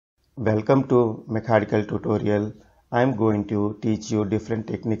Welcome to mechanical tutorial. I am going to teach you different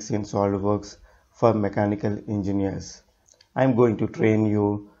techniques in SolidWorks for mechanical engineers. I am going to train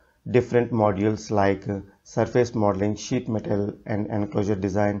you different modules like surface modeling, sheet metal and enclosure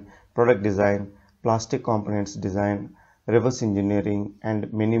design, product design, plastic components design, reverse engineering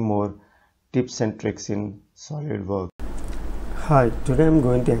and many more tips and tricks in SolidWorks. Hi, today I am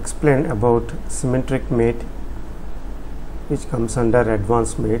going to explain about symmetric mate, which comes under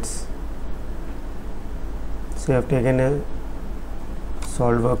advanced mates. So I have taken a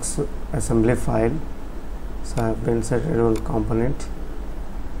SolidWorks assembly file. So I have inserted one component.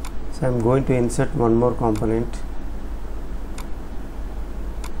 So I am going to insert one more component.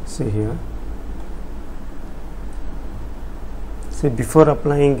 See here. See, before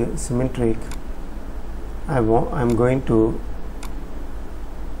applying symmetric, I am going to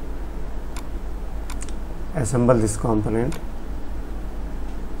assemble this component.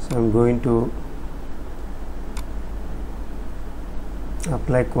 So I am going to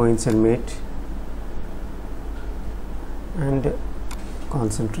apply coincident mate and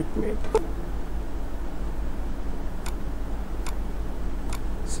concentric mate.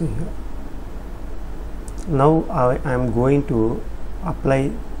 See here. Now I am going to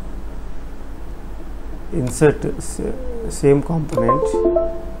apply insert same component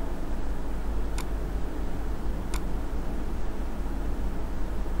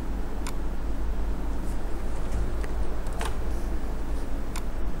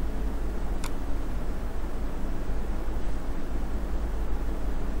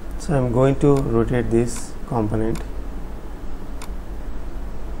So I am going to rotate this component.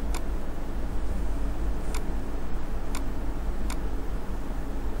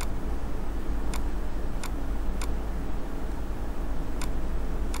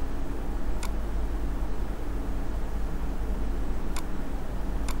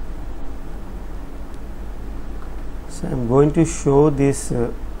 So I am going to show this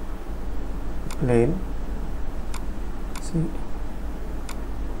plane. See,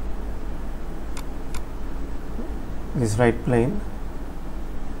 this right plane.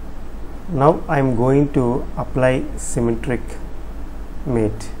 Now I am going to apply symmetric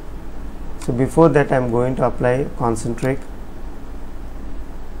mate. So before that I am going to apply concentric.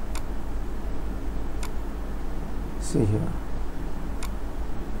 See here.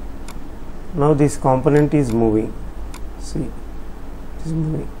 Now this component is moving. See, it is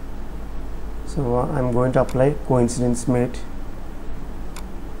moving. So I am going to apply coincidence mate.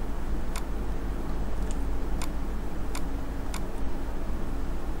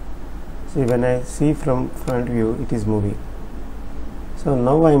 See, when I see from front view, it is moving. So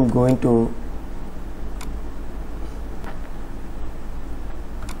now I am going to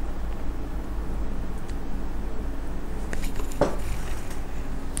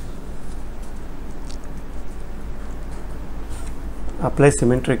apply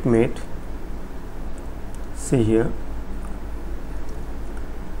symmetric mate. See here,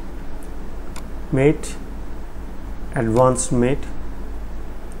 mate, advanced mate,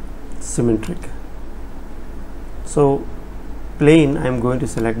 symmetric. So plane, I am going to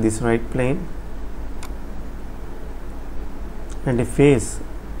select this right plane, and a face,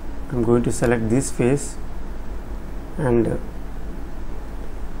 I am going to select this face, and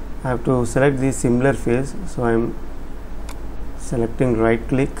I have to select the similar face. So I am selecting right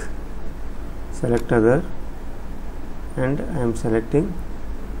click, select other, and I am selecting,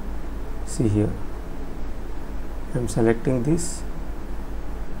 see here, I am selecting this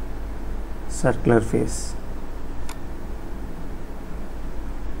circular face.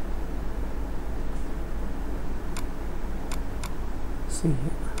 See here.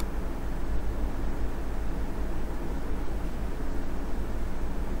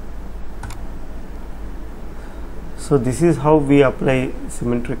 So this is how we apply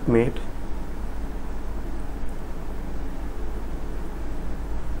symmetric mate.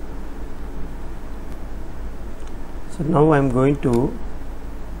 So now I am going to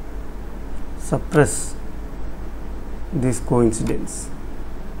suppress this coincidence.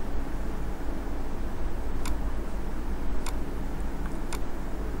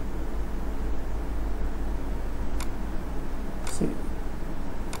 See,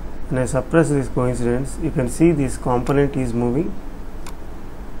 when I suppress this coincidence, you can see this component is moving.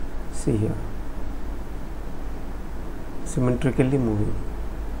 See here, symmetrically moving.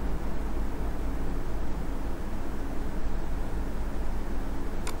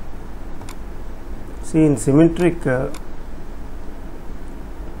 See, in symmetric,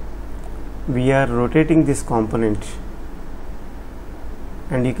 we are rotating this component,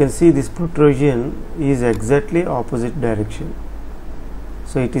 and you can see this protrusion is exactly opposite direction.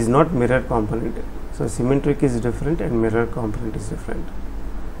 so it is not mirror component. So symmetric is different and mirror component is different.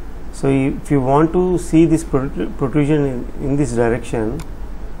 So if you want to see this protrusion in this direction,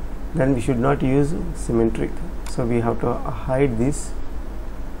 then we should not use symmetric. So we have to hide this.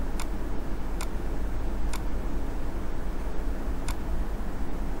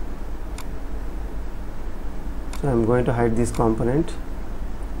 So I am going to hide this component.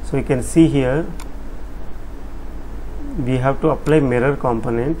 So you can see here we have to apply mirror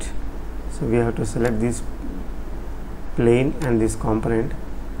component. So we have to select this plane and this component,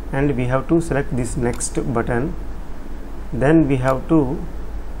 and we have to select this next button. Then we have to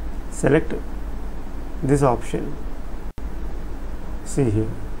select this option. See here,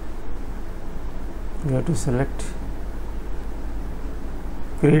 we have to select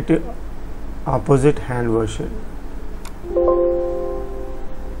create opposite hand version.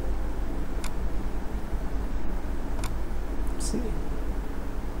 See,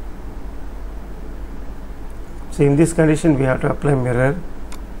 so in this condition we have to apply mirror,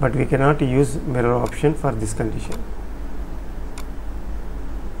 but we cannot use mirror option for this condition.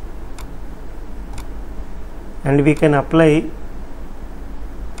 And we can apply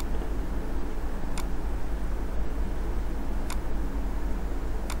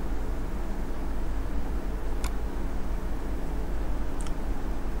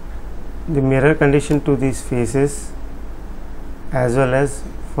the mirror condition to these faces as well as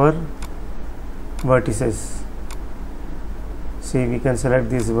for vertices. See, we can select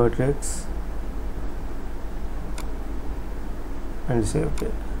this vertex and say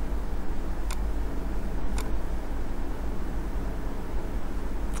OK.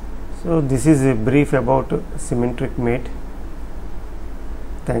 So this is a brief about symmetric mate.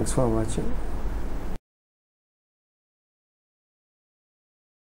 Thanks for watching.